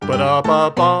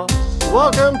Ba-da-ba-ba.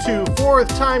 Welcome to Fourth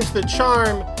Time's the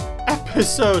Charm,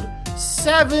 episode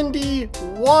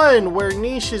 71, where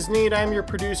niche is need. I'm your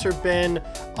producer, Ben,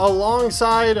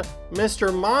 alongside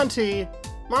Mr. Monty.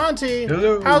 Monty,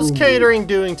 hello. How's catering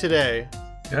doing today?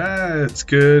 Yeah, it's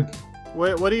good.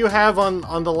 What do you have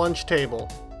on the lunch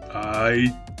table?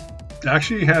 I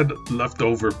actually had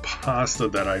leftover pasta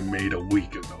that I made a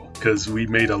week ago, because we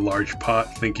made a large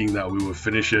pot thinking that we would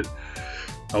finish it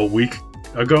a week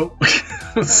ago.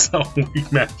 So we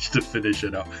managed to finish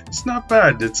it out. It's not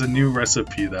bad. It's a new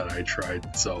recipe that I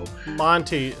tried. So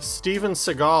Monty, Steven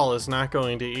Seagal is not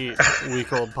going to eat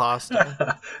week-old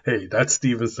pasta. Hey, that's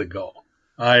Steven Seagal.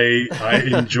 I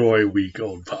enjoy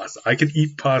week-old pasta. I can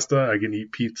eat pasta. I can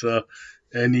eat pizza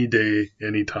any day,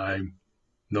 anytime,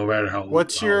 no matter how long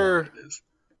it is.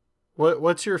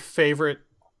 What's your favorite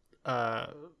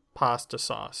pasta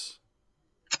sauce?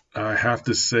 I have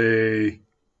to say,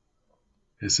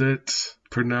 is it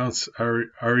pronounced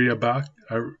Ariabata?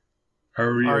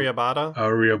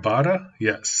 Ariabata?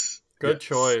 Yes. Good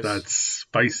choice. That's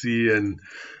spicy and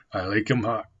I like them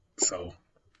hot. So,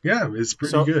 yeah, it's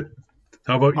pretty good.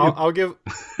 How about you?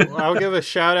 I'll give a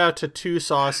shout out to two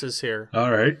sauces here. All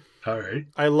right.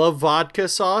 I love vodka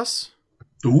sauce.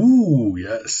 Ooh,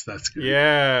 yes, that's good.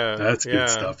 Yeah. That's good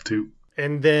stuff too.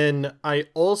 And then I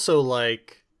also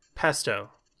like pesto.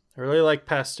 I really like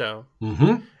pesto.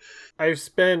 Mm-hmm.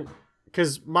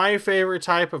 Because my favorite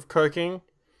type of cooking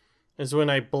is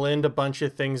when I blend a bunch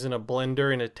of things in a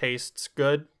blender and it tastes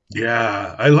good.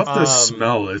 Yeah, I love the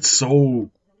smell. It's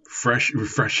so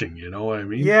refreshing, you know what I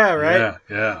mean? Yeah, right?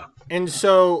 Yeah. And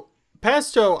so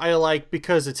pesto I like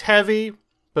because it's heavy,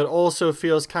 but also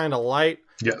feels kind of light.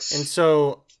 Yes. And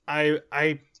so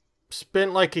I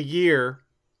spent like a year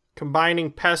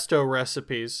combining pesto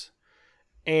recipes,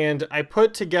 and I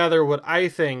put together what I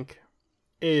think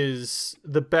is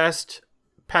the best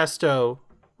pesto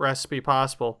recipe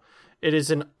possible. It is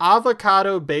an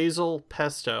avocado basil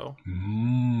pesto.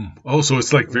 Oh, so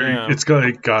it's like it's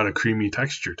got a creamy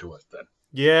texture to it then.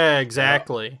 Yeah,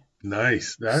 exactly.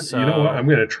 Nice. You know what? I'm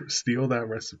gonna steal that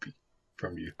recipe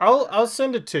from you. I'll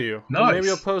send it to you. Nice. Maybe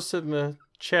I'll post it in the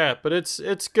chat. But it's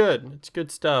good. It's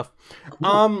good stuff.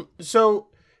 Cool. So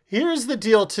here's the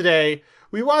deal today.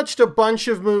 We watched a bunch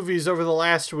of movies over the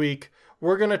last week.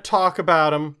 We're gonna talk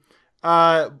about them.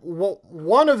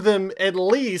 One of them at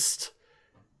least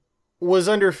was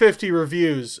under 50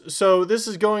 reviews. So this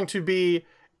is going to be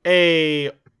a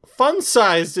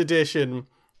fun-sized edition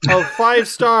of 5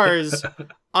 stars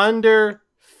under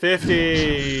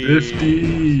 50.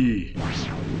 50.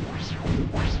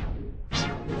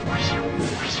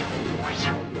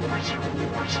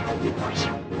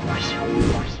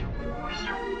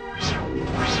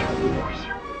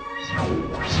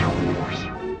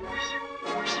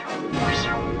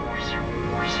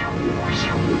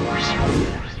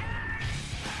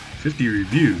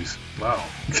 Reviews. Wow.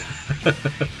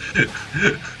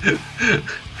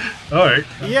 All right.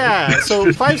 Yeah,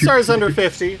 so 5 stars under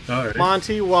 50. All right.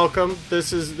 Monty, welcome.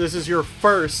 This is your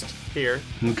first here.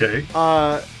 Okay.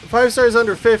 5 stars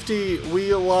under 50.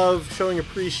 We love showing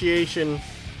appreciation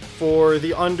for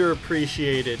the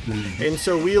underappreciated. Mm-hmm. And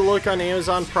so we look on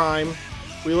Amazon Prime.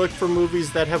 We look for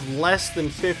movies that have less than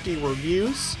 50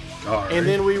 reviews. All right. And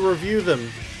then we review them.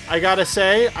 I gotta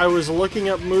say, I was looking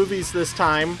up movies this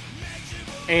time,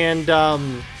 and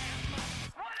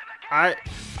I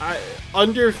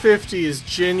under 50 is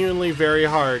genuinely very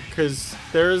hard, because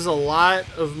there's a lot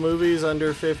of movies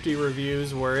under 50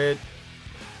 reviews where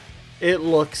it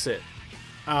looks it.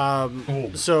 Yeah.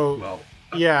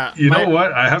 You know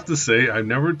what? I have to say, I've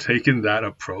never taken that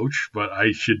approach, but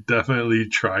I should definitely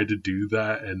try to do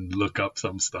that and look up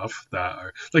some stuff that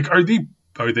are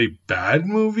they bad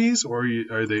movies, or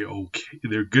are they okay?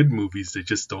 They're good movies. They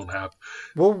just don't have.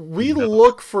 Well, we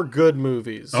look for good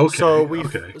movies. Okay.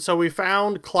 So we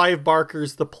found Clive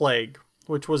Barker's The Plague,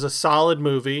 which was a solid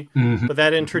movie, but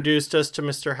that introduced us to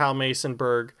Mr. Hal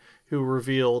Masonberg, who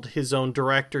revealed his own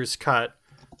director's cut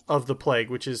of The Plague,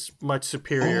 which is much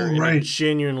superior and a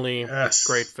genuinely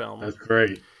great film. That's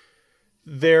great.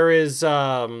 There is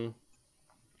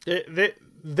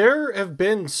there have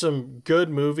been some good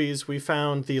movies. We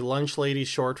found the Lunch Lady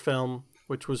short film,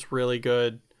 which was really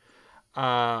good.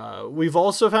 We've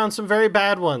also found some very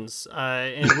bad ones,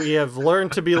 and we have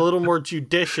learned to be a little more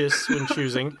judicious when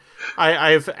choosing.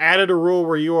 I've added a rule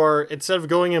where you are, instead of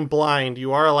going in blind,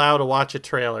 you are allowed to watch a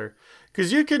trailer,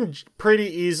 because you can pretty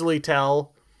easily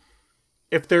tell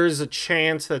if there's a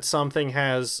chance that something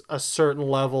has a certain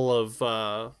level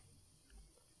of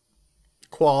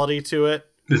quality to it.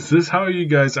 Is this how you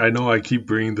guys? I know I keep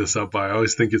bringing this up. But I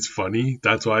always think it's funny.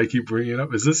 That's why I keep bringing it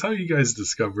up. Is this how you guys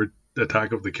discovered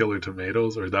Attack of the Killer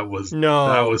Tomatoes, or that was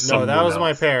No, someone that was else?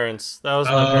 my parents. That was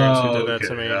my parents who did that Okay,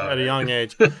 to me all at a young right.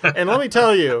 age. And let me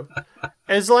tell you,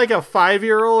 as like a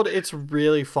 5-year-old, it's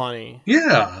really funny.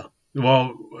 Yeah.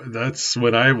 Well, that's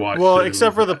when I watched Well, it. It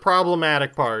except was for the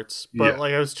problematic parts. But Yeah.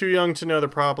 like I was too young to know the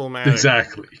problematic.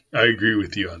 exactly. I agree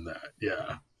with you on that.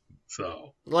 Yeah.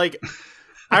 So. Like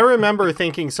I remember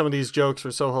thinking some of these jokes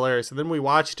were so hilarious, and then we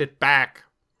watched it back.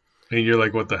 And you're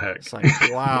like, what the heck? It's like,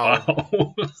 wow.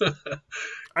 Wow.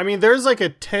 I mean, there's like a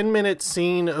 10-minute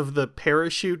scene of the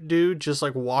parachute dude just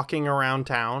like walking around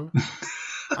town.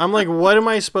 I'm like, what am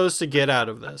I supposed to get out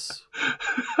of this?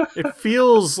 It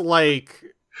feels like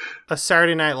a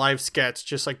Saturday Night Live sketch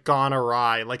just like gone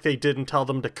awry, like they didn't tell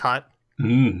them to cut.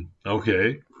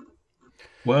 Okay.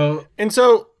 Well, And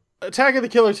so Attack of the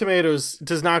Killer Tomatoes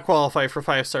does not qualify for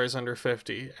 5 stars under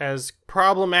 50. As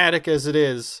problematic as it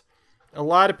is, a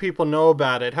lot of people know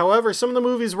about it. However, some of the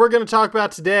movies we're going to talk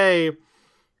about today,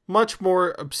 much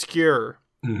more obscure.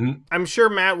 I'm sure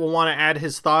Matt will want to add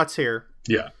his thoughts here.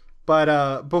 yeah.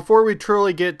 But before we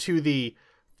truly get to the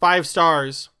 5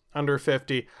 stars under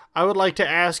 50, I would like to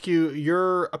ask you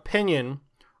your opinion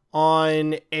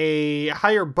on a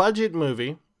higher budget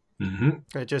movie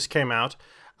that just came out.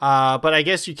 But I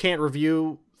guess you can't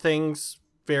review things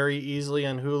very easily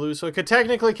on Hulu, so it could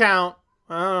technically count.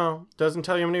 I don't know. Doesn't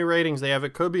tell you how many ratings they have.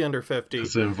 It could be under 50.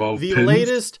 Does it involve The pins?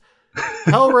 latest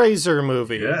Hellraiser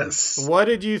movie. Yes. What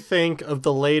did you think of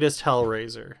the latest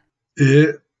Hellraiser?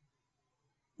 It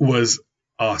was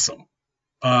awesome.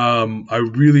 I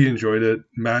really enjoyed it.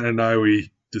 Matt and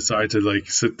we decided to like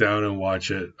sit down and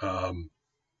watch it.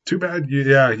 Too bad.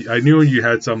 Yeah, I knew you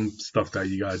had some stuff that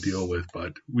you got to deal with,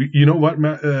 but you know what,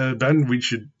 Matt, Ben, we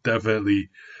should definitely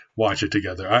watch it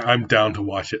together. I'm down to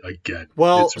watch it again.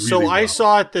 Well, It's really so I well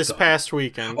saw it this done. past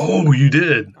weekend. Oh, you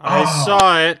did. I Oh,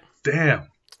 saw it, Damn.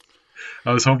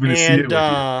 I was hoping to see it and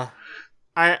with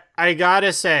I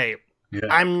gotta say, you. Yeah.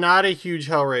 I'm not a huge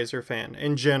Hellraiser fan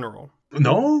in general.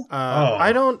 No.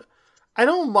 I don't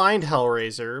mind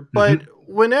Hellraiser, but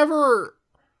whenever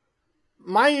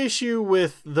my issue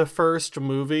with the first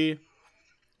movie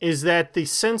is that the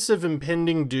sense of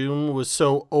impending doom was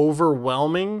so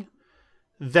overwhelming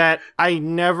that I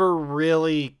never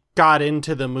really got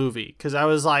into the movie because I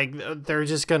was like, they're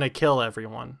just gonna kill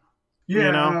everyone. Yeah.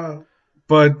 You know?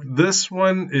 But this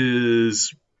one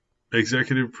is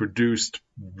executive produced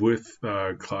with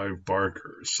Clive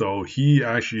Barker, so he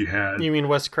actually had You mean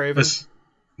Wes Craven?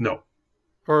 no.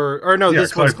 Or no, Yeah,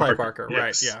 this was Clive Clive Barker,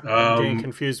 Yes. right? Yeah, I'm getting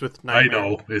confused with I Nightmare.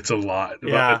 know it's a lot,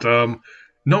 Yeah. but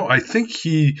no, I think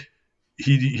he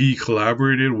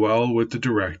collaborated well with the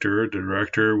director. The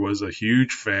director was a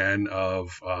huge fan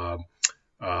of the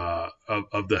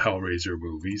Hellraiser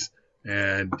movies,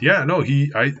 and yeah, no,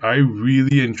 I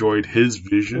really enjoyed his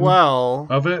vision Well,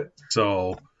 of it.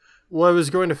 So what I was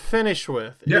going to finish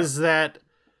with Yeah. is that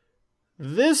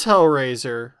this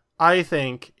Hellraiser, I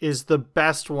think, is the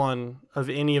best one of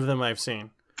any of them I've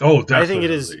seen. oh, definitely. I think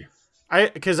it is.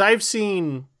 Because I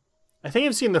think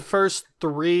I've seen the first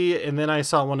 3, and then I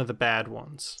saw one of the bad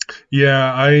ones.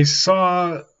 Yeah, I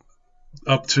saw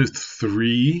up to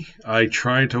 3. I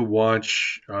tried to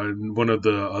watch one of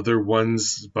the other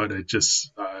ones, but it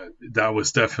just that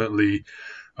was definitely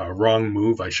a wrong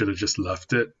move. I should have just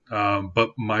left it.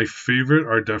 But my favorite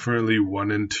are definitely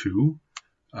 1 and 2.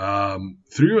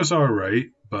 3 was all right,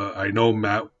 but I know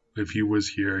Matt, if he was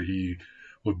here, he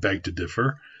would beg to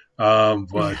differ. But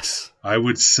Yes. I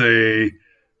would say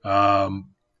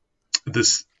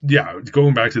this, yeah,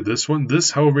 going back to this one,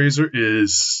 this Hellraiser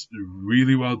is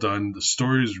really well done. The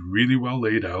story is really well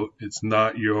laid out. It's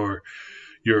not your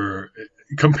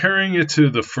comparing it to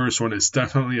the first one, it's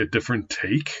definitely a different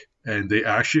take, and they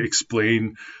actually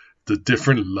explain the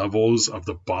different levels of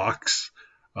the box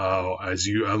as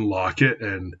you unlock it,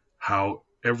 and how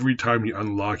every time you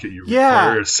unlock it, you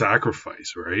require a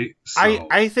sacrifice, right? So,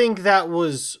 I think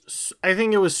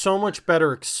it was so much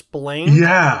better explained.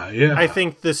 yeah. I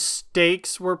think the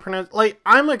stakes were pronounced. Like,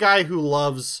 I'm a guy who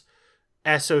loves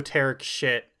esoteric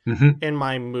shit in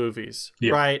my movies,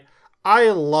 Yeah. right? I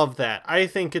love that. I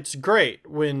think it's great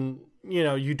when,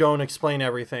 you don't explain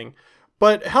everything.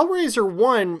 But Hellraiser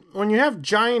 1, when you have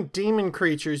giant demon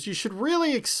creatures, you should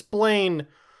really explain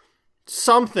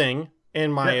something,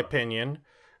 in my opinion,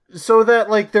 so that,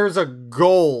 like, there's a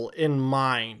goal in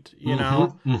mind, you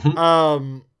know?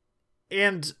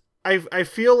 And I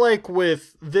feel like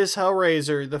with this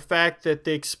Hellraiser, the fact that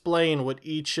they explain what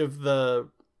each of the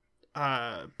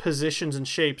positions and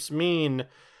shapes mean,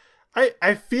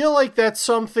 I feel like that's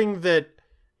something that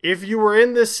if you were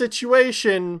in this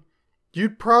situation,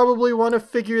 you'd probably want to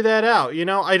figure that out. You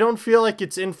know, I don't feel like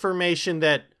it's information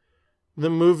that the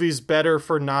movie's better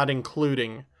for not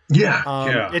including.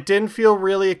 Yeah. It didn't feel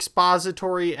really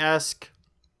expository-esque.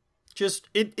 Just,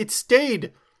 it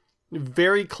stayed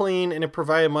very clean, and it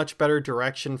provided much better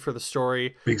direction for the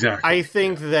story. Exactly. I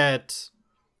think that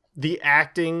the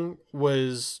acting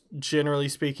was, generally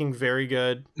speaking, very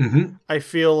good. Mm-hmm. I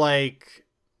feel like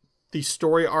the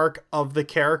story arc of the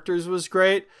characters was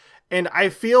great. And I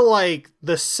feel like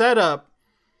the setup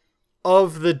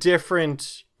of the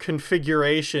different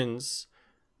configurations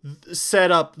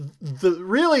set up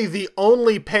the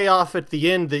only payoff at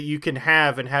the end that you can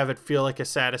have and have it feel like a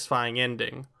satisfying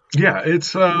ending. Yeah,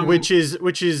 it's which is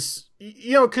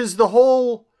you know, because the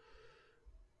whole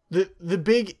the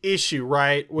big issue,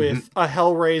 right, with a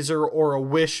Hellraiser or a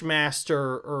Wishmaster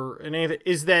or anything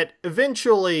is that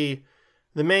eventually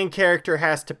the main character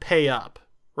has to pay up,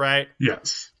 right?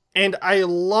 Yes. And I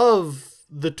love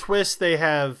the twist they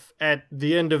have at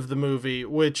the end of the movie,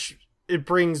 which it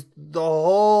brings the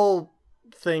whole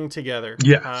thing together.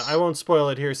 Yes. I won't spoil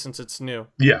it here since it's new.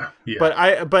 Yeah. But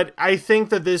I think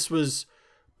that this was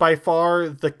by far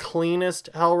the cleanest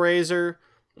Hellraiser.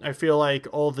 I feel like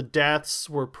all the deaths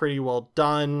were pretty well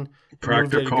done.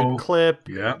 Practical. Moved at a good clip.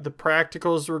 Yeah. The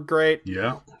practicals were great.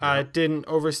 Yeah. It didn't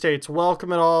overstay its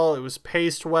welcome at all. It was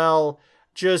paced well.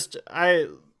 Just, I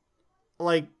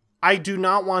do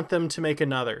not want them to make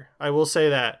another. I will say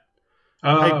that.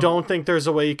 I don't think there's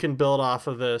a way you can build off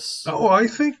of this. Oh, I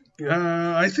think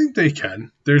they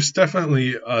can. There's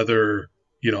definitely other,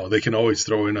 they can always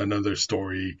throw in another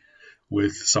story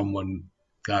with someone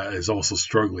that is also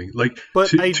struggling.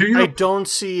 But I don't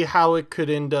see how it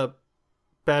could end up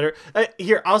better.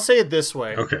 Here, I'll say it this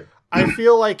way. Okay. I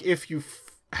feel like if you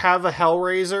have a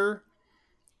Hellraiser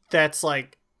that's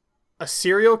like a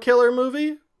serial killer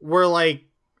movie, where like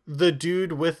the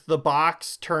dude with the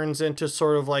box turns into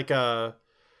sort of like a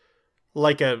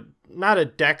not a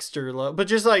Dexter, but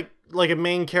just like a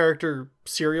main character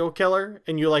serial killer,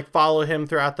 and you like follow him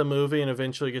throughout the movie and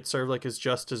eventually get served like his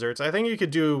just desserts. I think you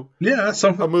could do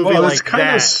a movie like that's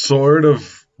kind of sort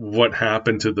of what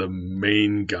happened to the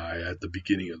main guy at the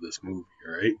beginning of this movie,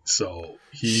 right? So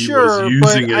he was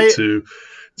using it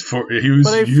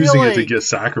to get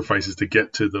sacrifices to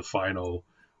get to the final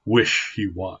wish he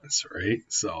wants, right?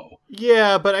 So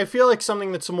yeah, but I feel like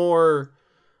something that's more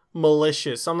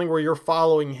malicious, something where you're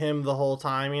following him the whole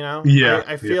time,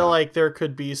 I feel like there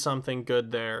could be something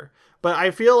good there, but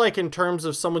I feel like in terms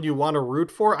of someone you want to root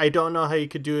for, I don't know how you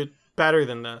could do it better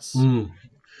than this.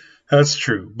 That's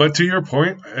true. But to your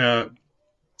point,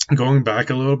 going back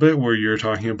a little bit where you're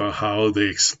talking about how they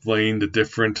explain the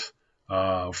different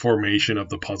formation of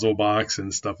the puzzle box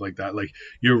and stuff like that, like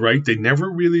you're right, they never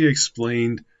really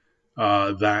explained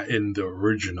that in the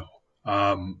original.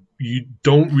 You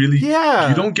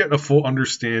don't get a full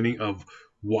understanding of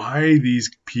why these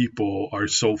people are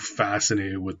so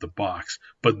fascinated with the box.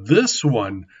 But this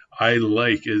one I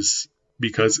like is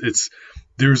because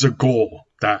there's a goal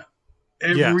that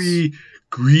every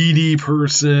greedy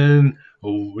person,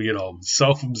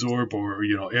 self-absorbed or,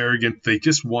 arrogant, they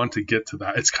just want to get to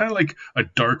that. It's kind of like a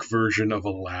dark version of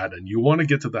Aladdin. You want to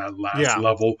get to that last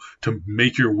level to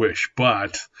make your wish,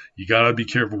 but you got to be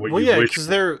careful what you wish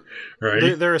for.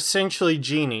 Because they're essentially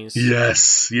genies.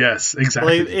 Yes,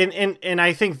 exactly. And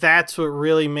I think that's what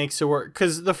really makes it work.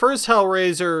 Because the first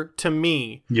Hellraiser, to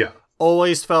me,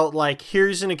 always felt like,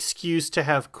 here's an excuse to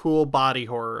have cool body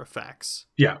horror effects.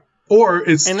 Yeah. Or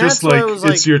it's just like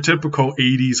it's your typical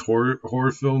 80s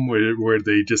horror film where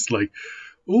they just like,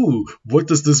 ooh, what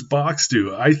does this box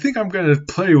do? I think I'm going to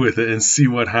play with it and see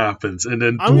what happens. And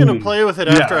then I'm going to play with it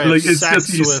after I have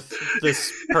sex with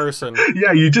this person.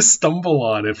 Yeah, you just stumble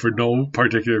on it for no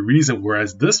particular reason.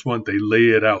 Whereas this one, they lay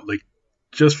it out. Like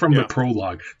just from the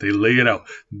prologue, they lay it out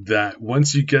that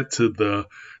once you get to the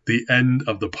end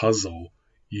of the puzzle,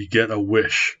 you get a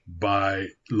wish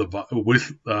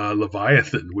with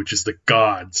Leviathan, which is the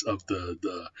gods of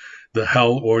the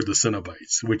hell or the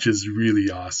Cenobites, which is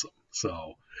really awesome.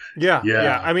 So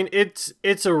yeah. I mean, it's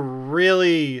a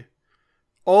really,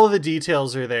 all the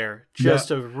details are there.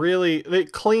 Just a really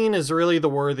clean is really the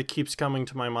word that keeps coming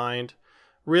to my mind.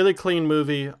 Really clean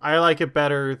movie. I like it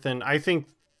better than, I think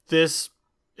this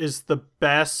is the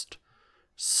best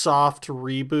soft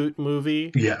reboot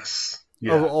movie. Yes.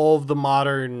 Yeah. Of all of the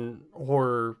modern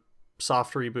horror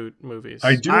soft reboot movies.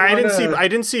 I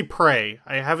didn't see Prey.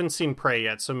 I haven't seen Prey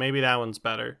yet, so maybe that one's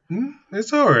better.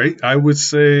 It's all right. I would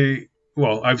say,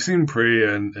 well, I've seen Prey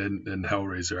and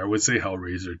Hellraiser. I would say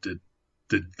Hellraiser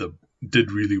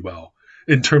did really well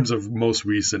in terms of most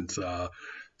recent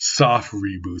soft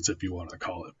reboots, if you want to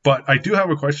call it. But I do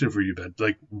have a question for you, Ben.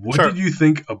 Like, what Sure. did you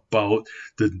think about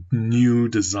the new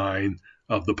design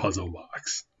of the puzzle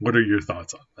box? What are your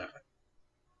thoughts on that?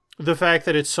 The fact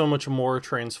that it's so much more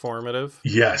transformative.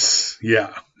 Yes.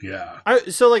 Yeah. Yeah. I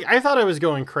thought I was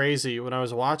going crazy when I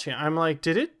was watching it. I'm like,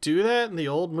 did it do that in the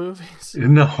old movies?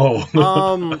 No.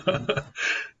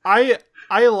 I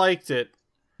liked it.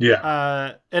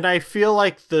 Yeah. And I feel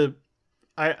like the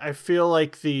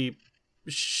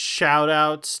shout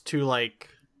outs to like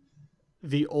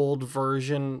the old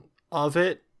version of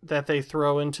it that they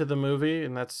throw into the movie,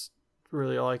 and that's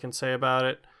really all I can say about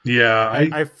it.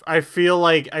 Yeah. I feel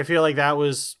like that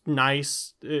was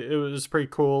nice. It was pretty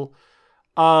cool.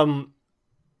 I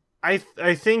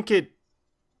think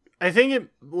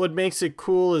what makes it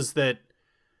cool is that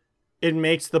it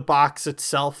makes the box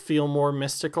itself feel more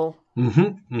mystical.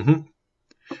 Mm-hmm. Mm-hmm.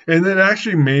 And it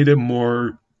actually made it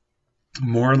more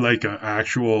like an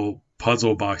actual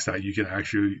puzzle box that you can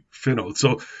actually fit out.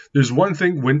 So there's one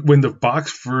thing when the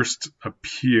box first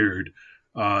appeared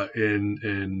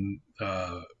in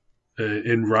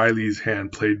Riley's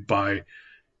hand, played by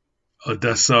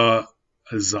Odessa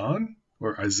Azan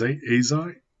or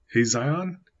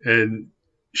Azion, and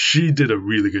she did a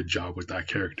really good job with that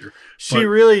character. She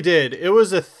really did. It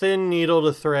was a thin needle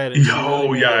to thread. And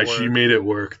she made it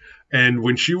work. And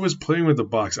when she was playing with the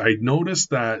box, I noticed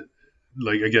that,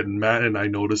 like, again, Matt and I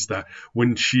noticed that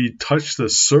when she touched the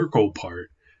circle part,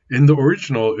 in the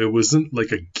original, it wasn't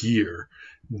like a gear.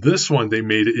 This one, they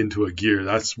made it into a gear.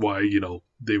 That's why,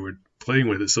 they were playing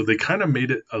with it. So they kind of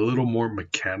made it a little more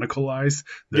mechanicalized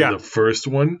than the first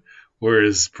one,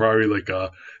 whereas probably like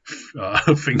a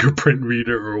fingerprint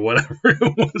reader or whatever it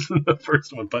was in the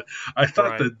first one. But I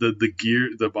thought that the gear,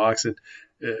 the box, it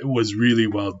was really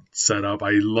well set up.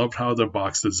 I loved how the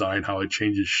box design, how it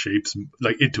changes shapes,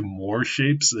 like into more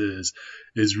shapes, is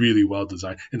really well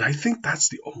designed. And I think that's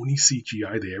the only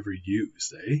CGI they ever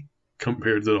used,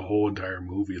 compared to the whole entire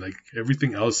movie. Like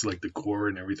everything else, like the gore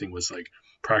and everything, was like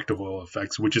practical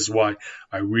effects, which is why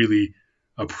I really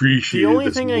appreciate. The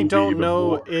only thing I don't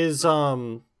know is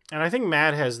and I think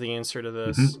Matt has the answer to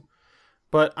this,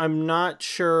 but I'm not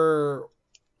sure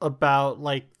about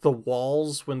like the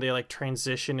walls when they like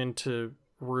transition into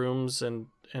rooms and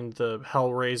the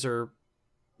Hellraiser,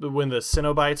 when the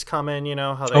Cenobites come in,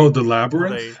 how they the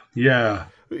labyrinth, how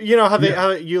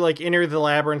you like enter the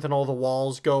labyrinth and all the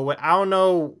walls go away. I don't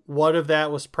know what of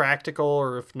that was practical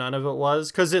or if none of it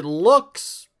was, because it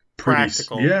looks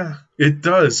practical. Yeah, it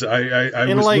does.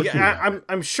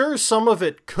 I'm sure some of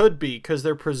it could be because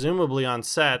they're presumably on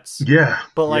sets. Yeah,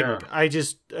 but I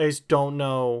just don't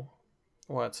know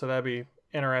what. So that'd be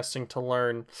interesting to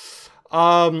learn.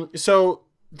 So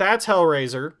that's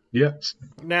Hellraiser. Yes.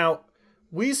 Now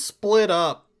we split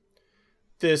up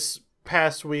this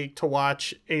past week to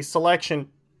watch a selection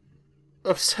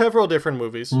of several different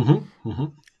movies.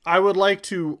 I would like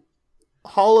to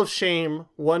Hall of Shame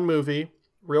one movie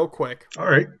real quick. All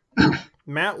right.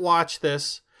 Matt watched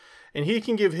this, and he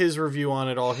can give his review on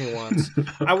it all he wants.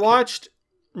 I watched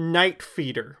Night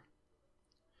Feeder.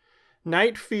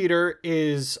 Night Feeder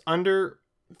is under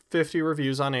 50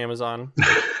 reviews on Amazon.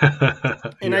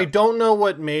 And I don't know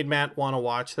what made Matt want to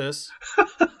watch this.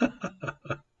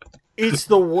 It's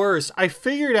the worst. I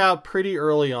figured out pretty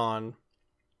early on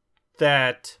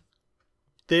that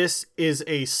this is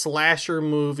a slasher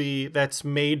movie that's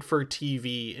made for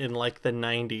TV in like the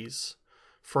 90s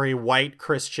for a white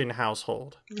Christian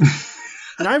household.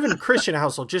 Not even a Christian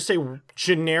household, just a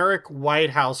generic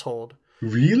white household.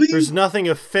 Really? There's nothing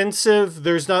offensive.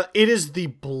 It is the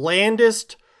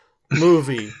blandest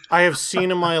movie I have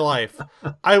seen in my life.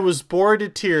 I was bored to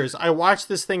tears. I watched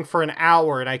this thing for an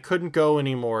hour and I couldn't go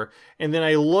anymore. And then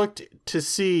I looked to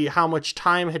see how much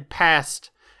time had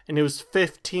passed, and it was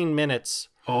 15 minutes.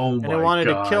 Oh my god. And I wanted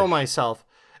to kill myself.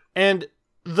 And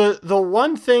the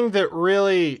one thing that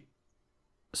really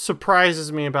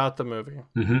surprises me about the movie,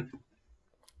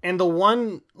 and the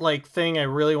one like thing I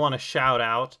really want to shout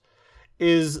out,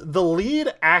 is the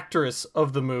lead actress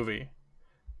of the movie.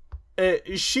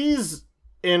 She's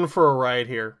in for a ride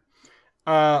here.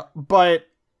 But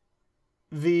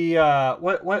the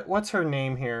what's her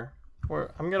name here?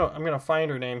 I'm gonna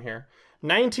find her name here.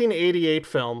 1988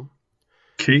 film.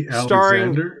 Kate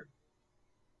Alexander.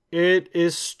 It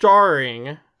is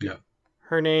starring. Yeah.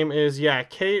 Her name is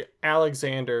Kate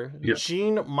Alexander. Yeah.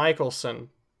 Jean Michelson.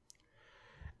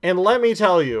 And let me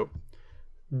tell you,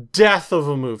 death of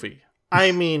a movie.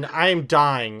 I mean, I'm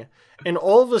dying. And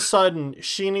all of a sudden,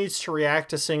 she needs to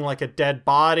react to seeing like a dead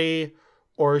body,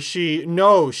 or she's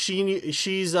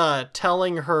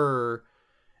telling her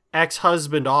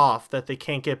ex-husband off that they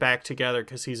can't get back together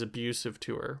because he's abusive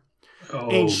to her.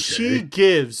 Okay. And she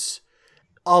gives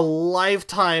a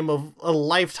lifetime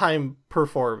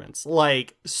performance,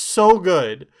 like so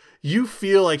good. You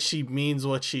feel like she means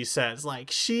what she says. Like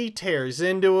she tears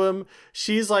into him.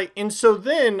 She's like, and so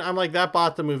then I'm like, that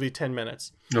bought the movie 10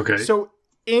 minutes. Okay. So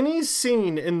any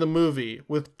scene in the movie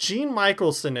with Jean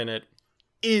Michelson in it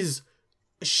is,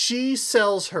 she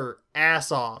sells her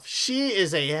ass off. She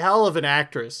is a hell of an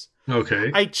actress.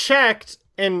 Okay. I checked,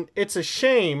 and it's a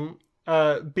shame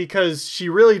because she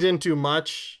really didn't do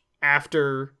much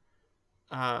after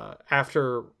a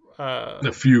her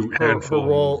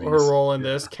role in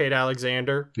this, Kate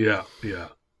Alexander. Yeah.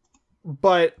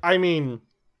 But I mean,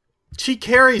 she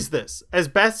carries this as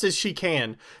best as she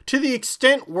can, to the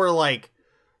extent where like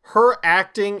her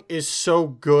acting is so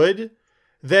good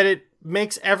that it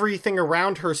makes everything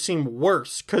around her seem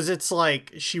worse, because it's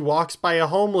like she walks by a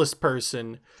homeless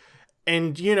person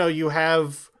and you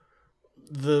have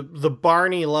the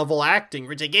Barney level acting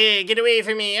where it's like, hey, get away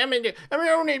from me, I'm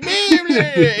only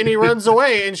and he runs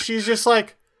away, and she's just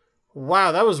like,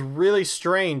 wow, that was really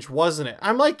strange, wasn't it?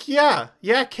 I'm like, yeah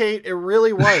Kate, it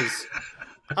really was.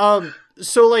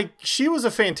 So like, she was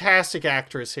a fantastic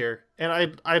actress here,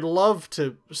 and I'd love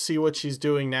to see what she's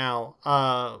doing now,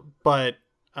 but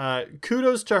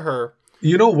kudos to her.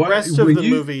 You know what? The rest of the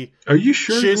movie, are you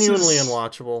sure genuinely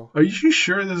unwatchable. Are you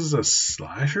sure this is a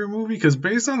slasher movie? Because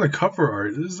based on the cover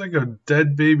art, this is like a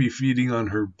dead baby feeding on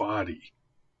her body.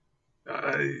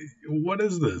 What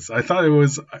is this? I thought it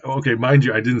was, okay, mind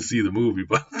you, I didn't see the movie,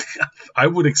 but I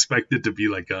would expect it to be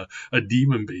like a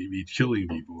demon baby killing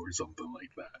people or something like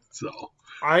that. So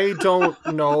I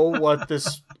don't know what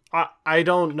this. I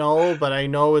don't know, but I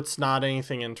know it's not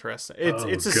anything interesting.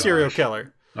 It's a serial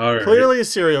killer. All right. Clearly a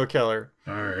serial killer.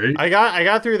 All right. I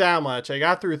got through that much. I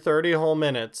got through 30 whole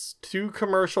minutes, 2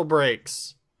 commercial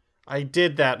breaks. I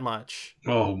did that much.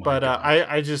 Oh my but God.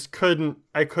 I just couldn't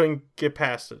get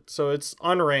past it. So it's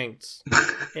unranked.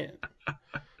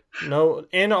 No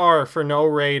NR for no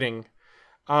rating.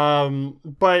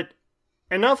 But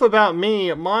enough about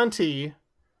me. Monty,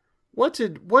 what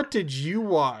did you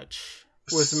watch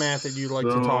with Matt that you'd like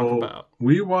to talk about?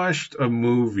 We watched a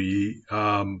movie.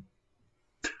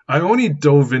 I only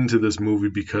dove into this movie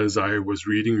because I was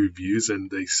reading reviews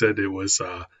and they said it was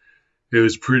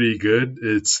pretty good.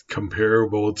 It's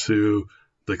comparable to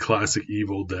the classic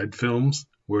Evil Dead films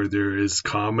where there is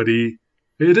comedy.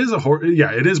 It is a horror.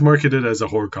 Yeah, it is marketed as a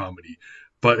horror comedy,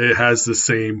 but it has the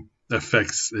same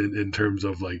effects in terms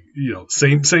of like,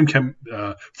 same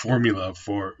formula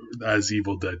for as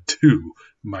Evil Dead 2,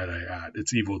 might I add.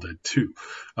 It's Evil Dead 2.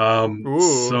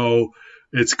 So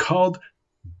it's called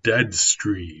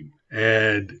Deadstream,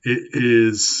 and it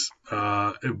is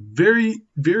a very,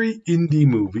 very indie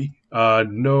movie.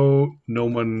 No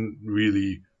one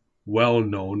really well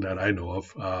known that I know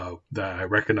of that I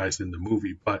recognized in the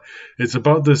movie, but it's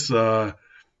about this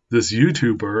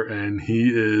YouTuber, and he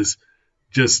is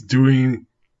just doing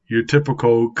your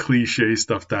typical cliche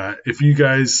stuff that if you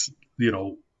guys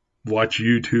watch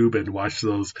YouTube and watch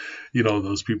those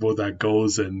those people that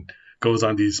goes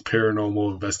on these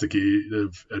paranormal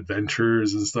investigative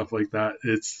adventures and stuff like that.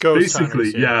 It's Ghost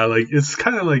basically, hunters, like it's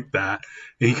kind of like that.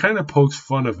 And he kind of pokes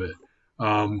fun of it.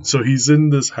 So he's in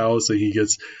this house and he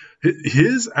gets,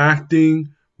 his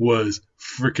acting was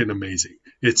freaking amazing.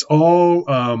 It's all,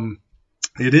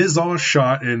 it is all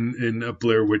shot in a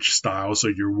Blair Witch style. So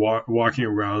you're walking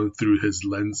around through his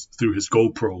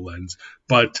GoPro lens,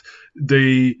 but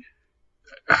they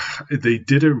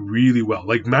did it really well.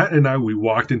 Like Matt and I, we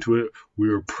walked into it, we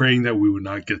were praying that we would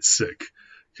not get sick.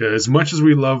 Because as much as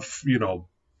we love,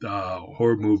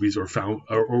 horror movies or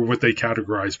what they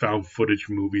categorize found footage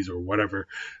movies or whatever,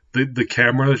 the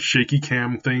camera shaky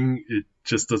cam thing, it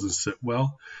just doesn't sit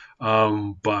well.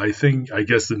 But I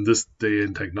guess in this day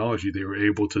and technology, they were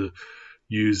able to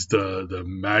use the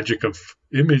magic of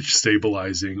image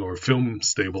stabilizing or film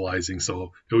stabilizing.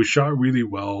 So it was shot really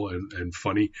well and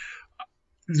funny.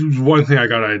 One thing I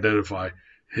gotta identify: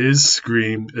 his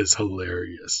scream is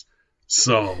hilarious.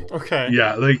 So okay,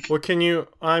 yeah, like what can you?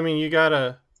 I mean, you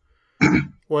gotta.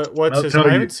 What's I'll his? tell I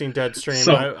you. haven't seen Deadstream.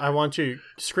 So- I want you to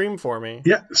scream for me.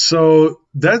 Yeah, so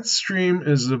Deadstream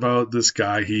is about this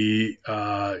guy. He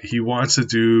wants to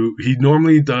do. He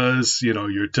normally does,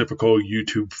 your typical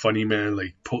YouTube funny man,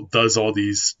 like does all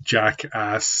these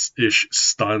jackass-ish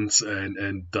stunts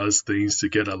and does things to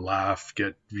get a laugh,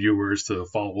 get viewers to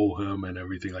follow him and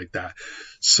everything like that.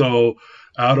 So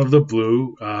out of the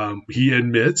blue, he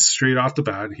admits straight off the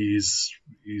bat he's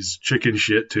chicken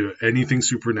shit to anything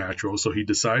supernatural. So he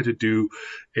decided to do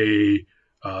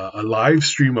a live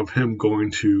stream of him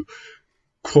going to,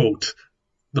 quote,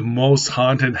 the most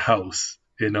haunted house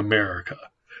in America.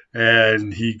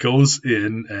 And he goes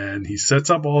in and he sets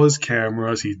up all his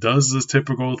cameras. He does this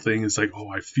typical thing. It's like, oh,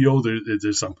 I feel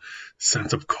there's some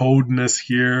sense of coldness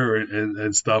here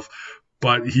and stuff.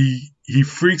 But he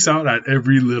freaks out at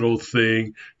every little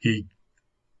thing. He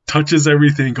touches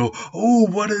everything, go, oh,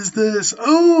 what is this?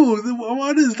 Oh,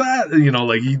 what is that? And,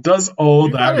 like he does all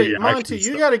that reaction Monty,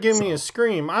 you got to give me a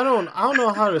scream. I don't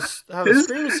know how the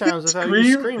scream sounds without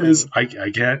you screaming. I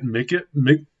can't mimic it.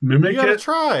 You gotta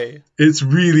try. It's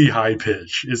really high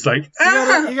pitch. It's like you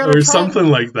gotta or try. Something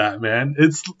like that, man.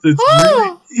 It's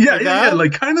really yeah,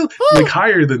 like kind of like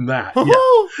higher than that.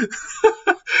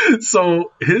 Yeah.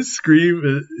 So his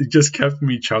scream it just kept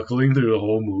me chuckling through the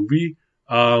whole movie.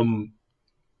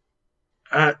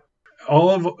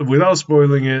 Without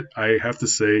spoiling it, I have to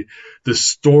say the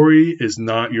story is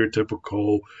not your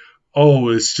typical,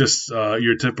 it's just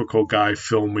your typical guy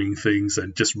filming things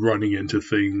and just running into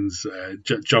things,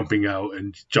 jumping out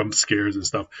and jump scares and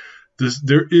stuff.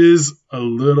 There is a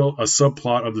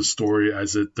subplot of the story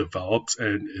as it develops,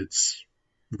 and it's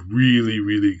really,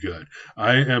 really good.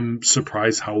 I am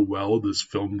surprised how well this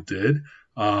film did.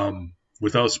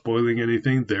 Without spoiling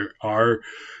anything, there are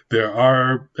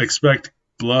expect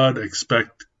blood,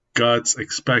 expect guts,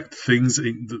 expect things,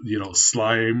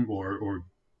 slime or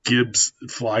gibs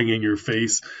flying in your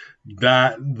face.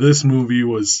 That this movie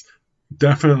was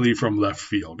definitely from left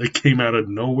field. It came out of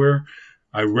nowhere.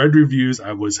 I read reviews.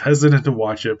 I was hesitant to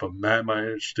watch it, but Matt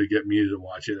managed to get me to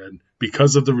watch it. And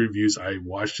because of the reviews, I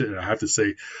watched it. And I have to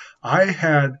say,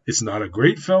 it's not a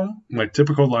great film. My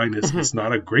typical line is, it's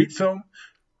not a great film,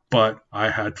 but I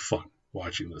had fun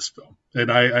watching this film.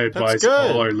 And I advise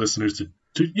all our listeners to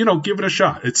give it a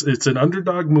shot. It's an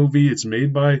underdog movie. It's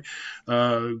made by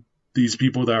these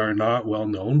people that are not well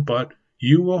known, but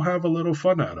you will have a little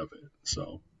fun out of it.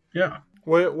 So, yeah.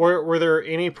 Were there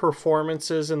any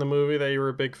performances in the movie that you were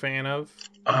a big fan of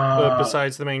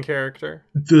besides the main character?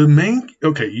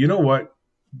 Okay, you know what?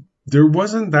 There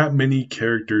wasn't that many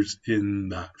characters in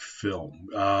that film.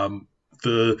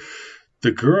 The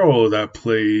girl that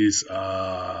plays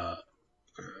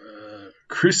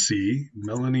Chrissy,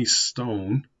 Melanie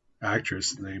Stone,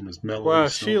 actress name is Melanie Stone. Wow,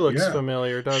 she looks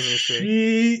familiar, doesn't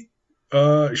she?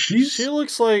 She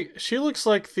looks like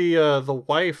the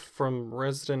wife from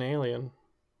Resident Alien,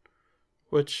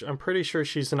 which I'm pretty sure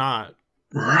she's not.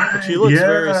 Right. But she looks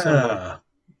very similar.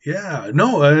 Yeah.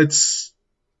 No, I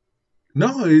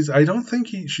don't think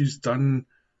she's done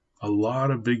a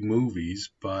lot of big movies,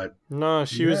 but no,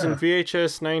 she was in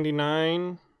VHS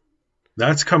 99.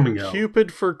 That's coming out.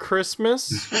 Cupid for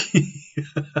Christmas.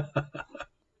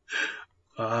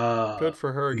 Good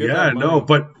for her.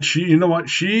 But she, you know what?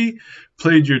 She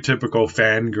played your typical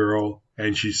fangirl,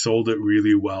 and she sold it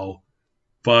really well.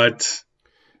 But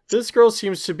this girl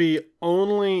seems to be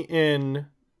only in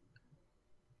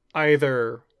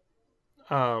either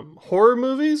horror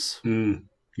movies,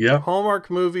 Hallmark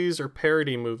movies, or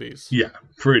parody movies. Yeah,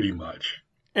 pretty much.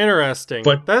 Interesting,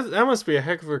 but that must be a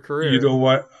heck of a career. You know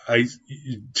what?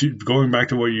 Going back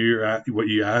to what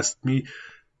you asked me,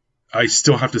 I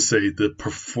still have to say the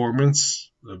performance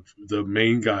of the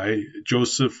main guy,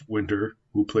 Joseph Winter,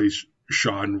 who plays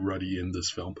Sean Ruddy in this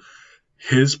film,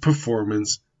 his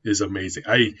performance is amazing.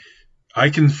 I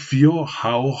can feel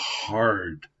how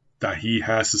hard that he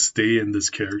has to stay in this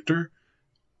character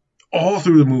all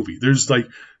through the movie. There's like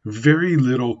very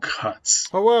little cuts.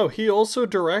 Oh wow! He also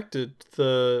directed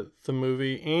the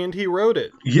movie and he wrote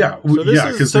it. Yeah,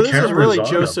 because this is really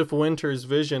Joseph Winter's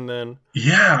vision. Then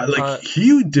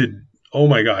he did. Oh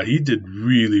my god, he did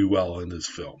really well in this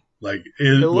film. Like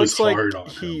it was hard on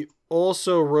him. He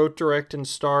also wrote, directed, and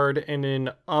starred in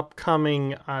an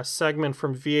upcoming segment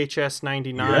from VHS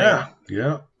 99.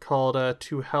 Yeah. Called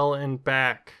 "To Hell and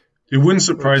Back." It wouldn't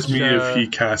surprise me if he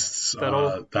casts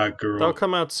that girl. That'll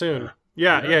come out soon.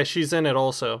 Yeah, she's in it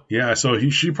also. Yeah, so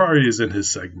she probably is in his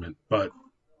segment, but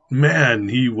man,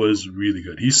 he was really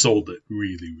good. He sold it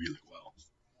really, really well.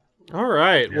 All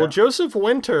right. Yeah. Well, Joseph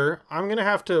Winter, I'm gonna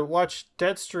have to watch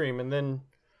Deadstream, and then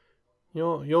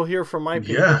you'll hear from my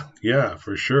people. Yeah,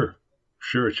 for sure.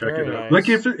 Sure, check it out. Nice. Like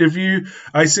if you,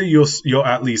 I say you'll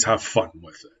at least have fun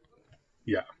with it.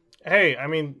 Yeah. Hey, I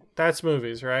mean that's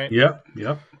movies, right? Yep.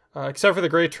 Except for the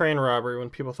Great Train Robbery, when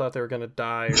people thought they were going to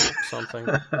die or something.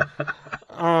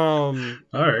 All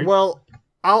right. Well,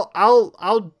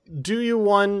 I'll do you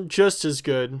one just as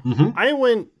good. Mm-hmm. I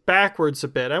went backwards a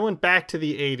bit. I went back to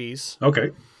the 80s.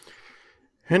 Okay.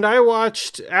 And I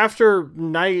watched, after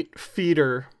Night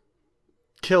Feeder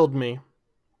killed me,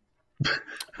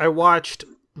 I watched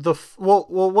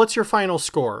what's your final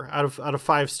score out of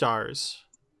 5 stars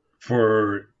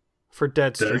For for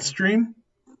Deadstream? Deadstream,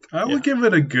 I would give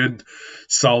it a good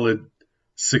solid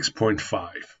 6.5.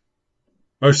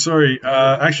 Oh, sorry.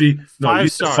 Actually, no,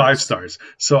 5 stars. 5 stars.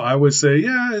 So I would say,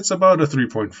 yeah, it's about a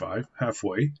 3.5,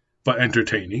 halfway, but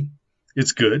entertaining.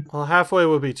 It's good. Well, halfway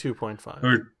would be 2.5.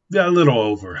 Or yeah, a little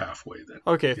over halfway then.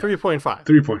 Okay, Yeah. 3.5.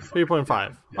 3.5.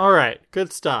 3.5. Yeah. All right,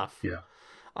 good stuff. Yeah.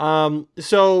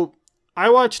 So I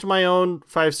watched my own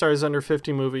 5 stars under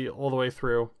 50 movie all the way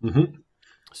through. Mm-hmm.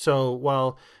 So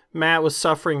while Matt was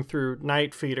suffering through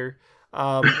Night Feeder,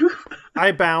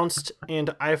 I bounced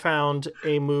and I found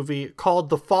a movie called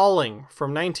The Falling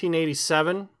from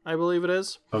 1987, I believe it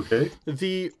is. Okay.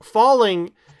 The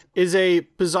Falling is a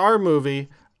bizarre movie.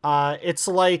 It's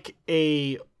like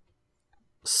a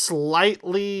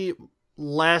slightly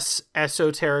less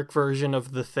esoteric version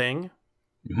of The Thing.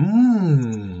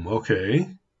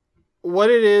 Okay. What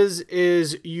it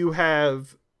is you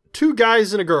have 2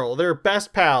 guys and a girl. They're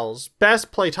best pals,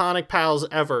 best platonic pals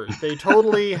ever. They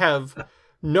totally have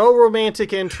no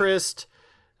romantic interest.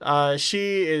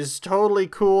 She is totally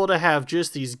cool to have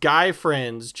just these guy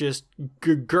friends, just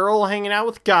girl hanging out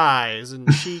with guys,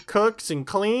 and she cooks and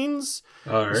cleans.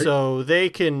 All right. So they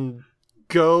can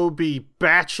go be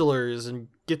bachelors and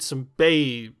get some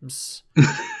babes.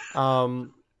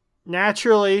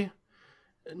 Naturally,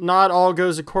 not all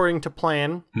goes according to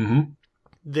plan. Mm-hmm.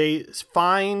 They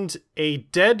find a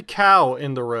dead cow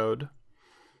in the road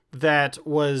that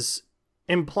was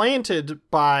implanted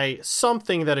by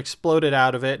something that exploded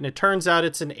out of it, and it turns out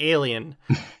it's an alien.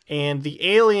 And the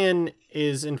alien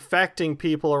is infecting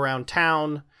people around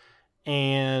town,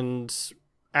 and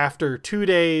after 2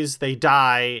 days they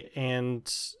die,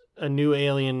 and a new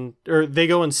alien, or they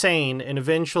go insane, and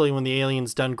eventually when the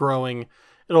alien's done growing,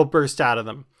 it'll burst out of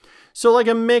them. So like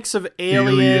a mix of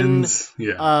Aliens.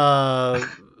 Yeah.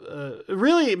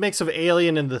 Really a mix of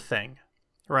Alien and The Thing,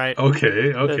 right?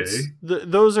 Okay.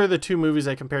 Those are the 2 movies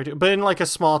I compare to, but in like a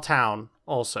small town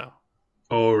also.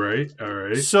 All right.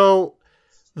 So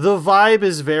the vibe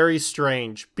is very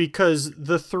strange because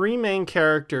the 3 main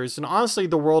characters, and honestly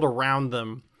the world around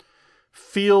them,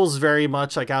 feels very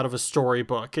much like out of a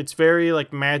storybook. It's very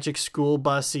like Magic School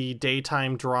Busy,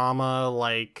 daytime drama,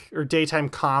 or daytime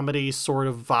comedy sort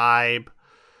of vibe,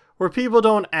 where people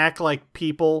don't act like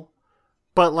people,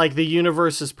 but like the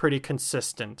universe is pretty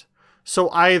consistent. So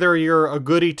either you're a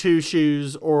goody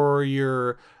two-shoes or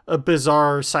you're a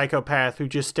bizarre psychopath who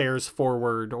just stares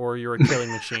forward, or you're a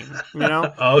killing machine, you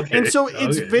know? Okay. And so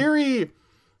it's very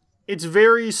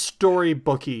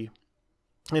storybooky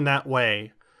in that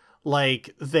way.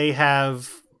 Like, they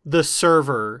have the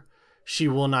server. She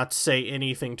will not say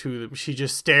anything to them. She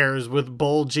just stares with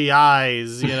bulgy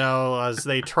eyes, as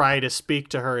they try to speak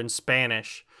to her in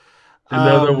Spanish. In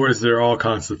other words, they're all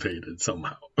constipated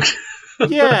somehow.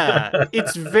 Yeah,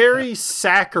 it's very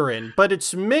saccharine, but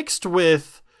it's mixed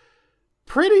with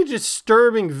pretty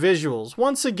disturbing visuals.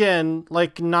 Once again,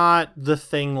 like not The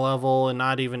Thing level and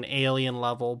not even Alien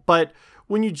level, but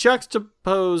when you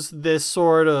juxtapose this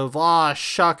sort of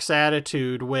shucks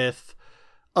attitude with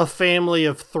a family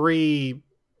of 3,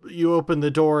 you open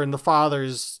the door and the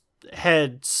father's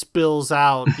head spills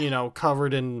out,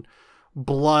 covered in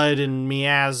blood and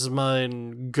miasma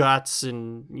and guts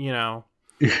and,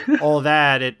 all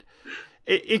that.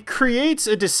 It creates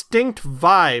a distinct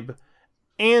vibe,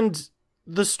 and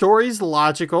the story's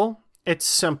logical. It's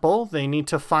simple. They need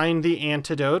to find the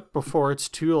antidote before it's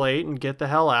too late and get the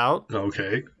hell out.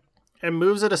 Okay. It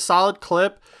moves at a solid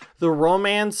clip. The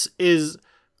romance is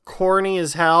corny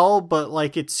as hell, but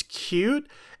like it's cute,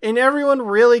 and everyone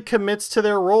really commits to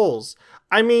their roles.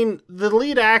 I mean, the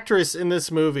lead actress in this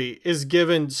movie is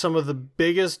given some of the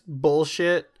biggest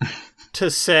bullshit to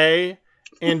say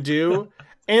and do,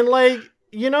 and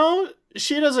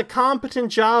she does a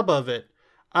competent job of it.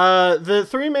 The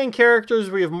 3 main characters,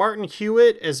 we have Martin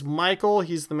Hewitt as Michael.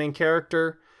 He's the main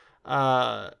character.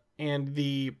 And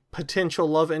the potential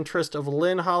love interest of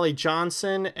Lynn Holly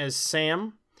Johnson as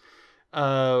Sam.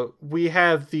 We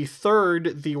have the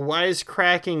third, the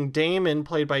wisecracking Damon,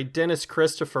 played by Dennis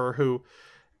Christopher, who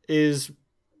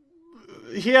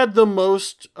he had the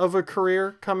most of a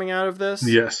career coming out of this.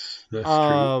 Yes, that's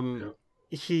true. Yep.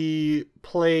 He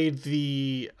played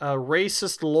the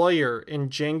racist lawyer in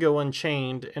Django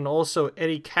Unchained, and also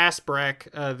Eddie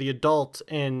Kaspbrak, the adult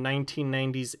in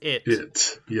 1990's It.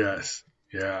 It, yes.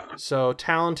 Yeah. So,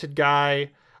 talented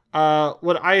guy.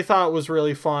 What I thought was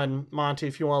really fun, Monty,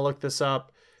 if you want to look this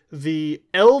up, the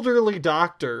elderly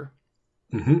doctor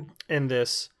in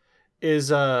this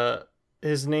is,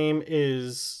 his name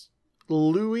is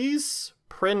Luis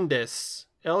Prendis,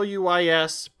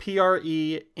 Luisprendes.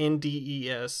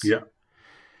 Yeah.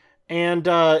 And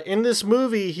in this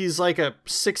movie, he's like a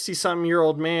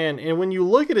 60-something-year-old man. And when you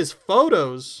look at his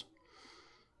photos,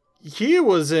 he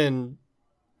was in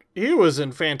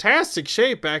fantastic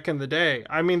shape back in the day.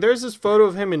 I mean, there's this photo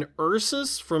of him in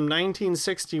Ursus from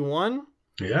 1961.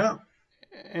 Yeah.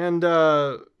 And,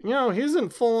 he's in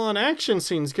full-on action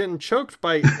scenes getting choked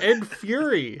by Ed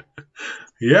Fury.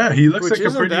 Yeah, he looks Which like a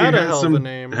isn't pretty that a hell of a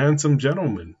name? handsome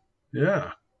gentleman.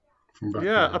 Yeah.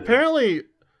 Yeah, apparently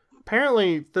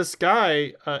this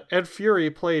guy, Ed Fury,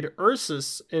 played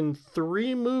Ursus in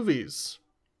 3 movies.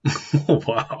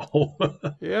 Wow.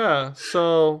 Yeah,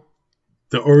 so...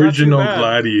 The original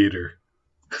Gladiator.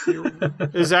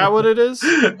 Is that what it is?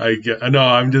 No,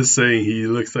 I'm just saying he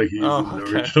looks like he's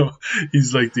the original.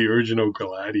 He's like the original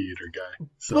Gladiator guy.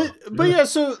 So, but yeah,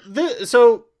 so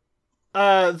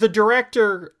the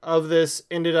director of this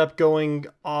ended up going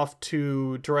off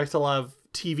to direct a lot of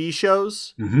TV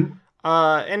shows. Mm-hmm.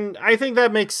 And I think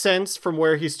that makes sense from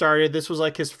where he started. This was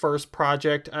like his first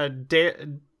project.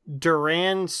 Duran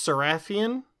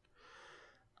Sarafian.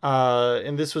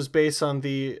 And this was based on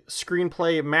the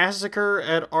screenplay Massacre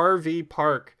at RV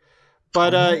Park.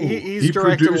 But he's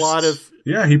directed a lot of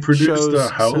he produced shows The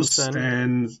House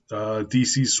and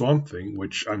DC Swamp Thing,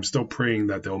 which I'm still praying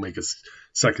that they'll make a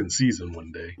second season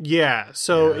one day. Yeah,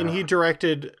 so and he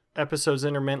directed episodes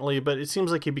intermittently, but it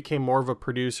seems like he became more of a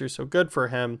producer, so good for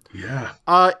him. Yeah.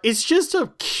 It's just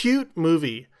a cute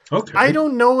movie. Okay. I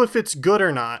don't know if it's good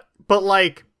or not, but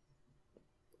like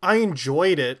I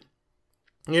enjoyed it.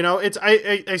 You know, it's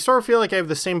I sort of feel like I have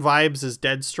the same vibes as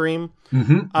Deadstream.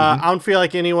 I don't feel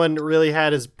like anyone really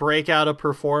had as breakout a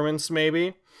performance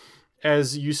maybe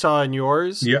as you saw in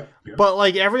yours. Yeah. But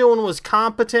like everyone was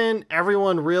competent.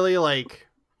 Everyone really like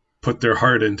put their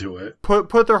heart into it.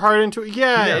 Put their heart into it.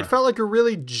 Yeah, it felt like a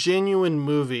really genuine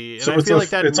movie. And so I feel like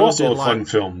that it's also a fun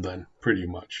film then, pretty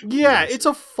much. Yeah, it's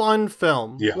a fun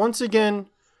film. Yeah. Once again,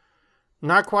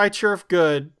 not quite sure if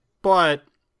good, but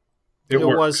it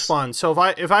was fun. So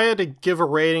if I had to give a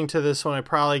rating to this one, I'd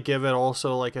probably give it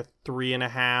also like a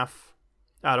 3.5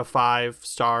 out of 5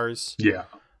 stars. Yeah.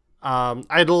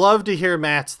 I'd love to hear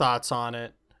Matt's thoughts on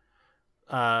it.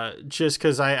 Just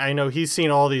because I know he's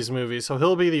seen all these movies, so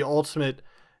he'll be the ultimate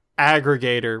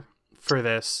aggregator for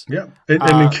this. Yeah. And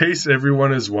in case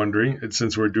everyone is wondering, and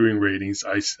since we're doing ratings,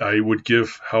 I would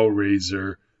give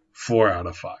Hellraiser 4 out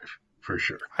of 5 for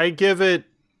sure. I give it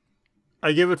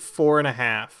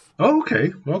 4.5. Oh,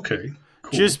 okay. Cool.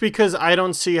 Just because I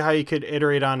don't see how you could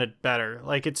iterate on it better.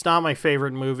 Like, it's not my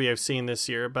favorite movie I've seen this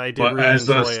year, but I did really enjoy it. As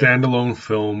a standalone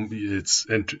film, it's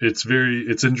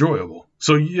enjoyable.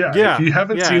 So if you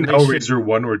haven't seen Hellraiser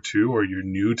 1 or 2, or you're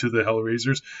new to the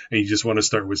Hellraisers and you just want to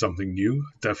start with something new,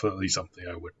 definitely something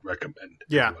I would recommend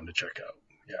everyone to check out.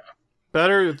 Yeah.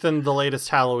 Better than the latest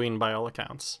Halloween by all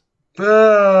accounts.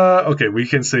 Okay, we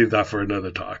can save that for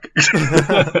another talk.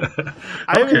 I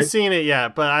haven't seen it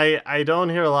yet, but I don't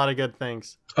hear a lot of good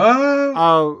things. Okay.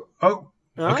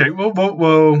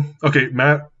 Well, okay,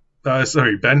 Matt.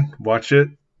 Sorry, Ben. Watch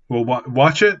it. We'll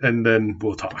watch it, and then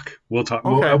we'll talk. We'll talk.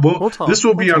 Okay, we'll talk. This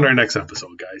will be on our next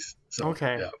episode, guys. So,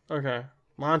 okay. Yeah. Okay.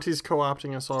 Monty's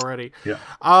co-opting us already. Yeah.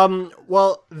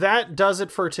 Well, that does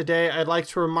it for today. I'd like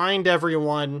to remind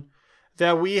everyone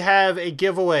that we have a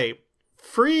giveaway.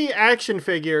 Free action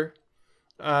figure,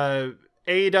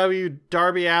 AEW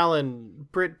Darby Allin,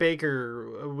 Britt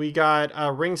Baker. We got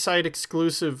a ringside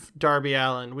exclusive Darby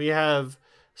Allin. We have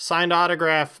signed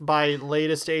autograph by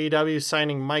latest AEW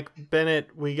signing Mike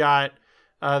Bennett. We got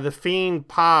The Fiend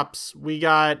Pops. We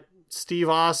got Steve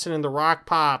Austin and The Rock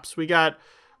Pops. We got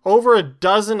over a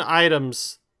dozen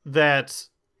items that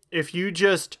if you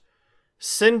just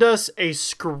send us a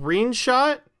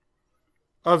screenshot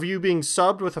of you being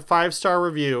subbed with a 5-star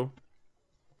review,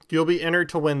 you'll be entered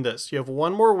to win this. You have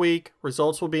one more week.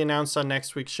 Results will be announced on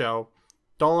next week's show.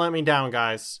 Don't let me down,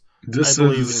 guys. I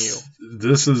believe in you.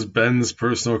 This is Ben's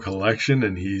personal collection,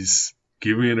 and he's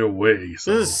giving it away.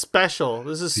 So. This is special.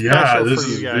 This is special this for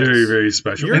you is guys. Very, very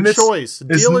special. Your choice.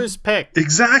 Dealer's pick.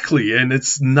 Exactly, and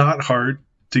it's not hard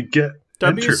to get.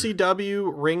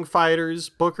 WCW Ring Fighters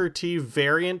Booker T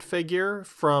variant figure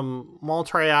from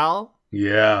Montreal.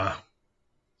 Yeah.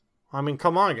 I mean,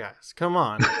 come on, guys. Come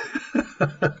on.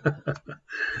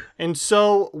 And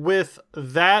so, with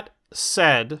that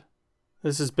said,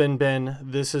 this has been Ben.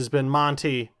 This has been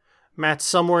Monty. Matt's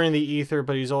somewhere in the ether,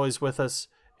 but he's always with us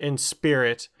in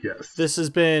spirit. Yes. This has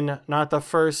been not the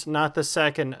first, not the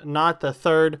second, not the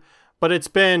third, but it's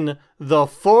been the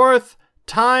 4th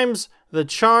times the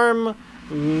charm.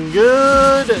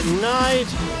 Good night,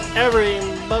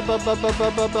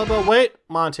 Wait,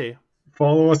 Monty.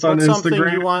 Follow us on What's something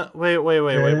Instagram. you want? Wait,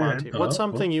 And- Monty. What's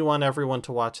something you want everyone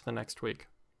to watch the next week?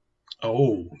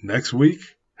 Oh, next week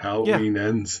Halloween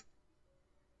ends.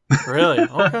 Really?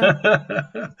 Okay. Well,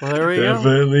 there we go.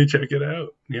 Definitely check it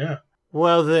out. Yeah.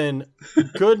 Well then,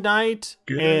 good night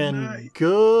Good and night.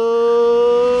 good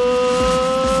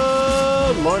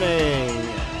morning.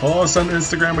 Follow us on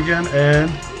Instagram again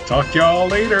and talk to y'all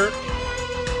later.